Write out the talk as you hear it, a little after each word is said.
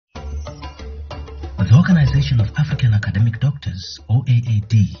The Organization of African Academic Doctors,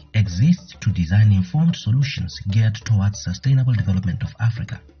 OAAD, exists to design informed solutions geared towards sustainable development of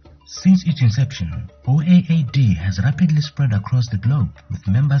Africa. Since its inception, OAAD has rapidly spread across the globe with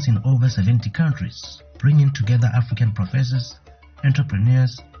members in over 70 countries, bringing together African professors,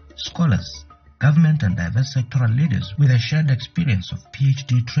 entrepreneurs, scholars, government and diverse sectoral leaders with a shared experience of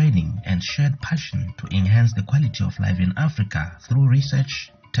PhD training and shared passion to enhance the quality of life in Africa through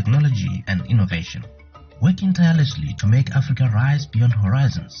research, technology and innovation. Working tirelessly to make Africa rise beyond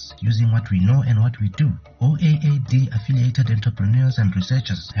horizons, using what we know and what we do, OAAD-affiliated entrepreneurs and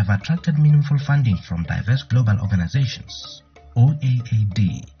researchers have attracted meaningful funding from diverse global organizations.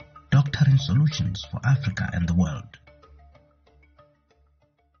 OAAD, doctoring solutions for Africa and the world.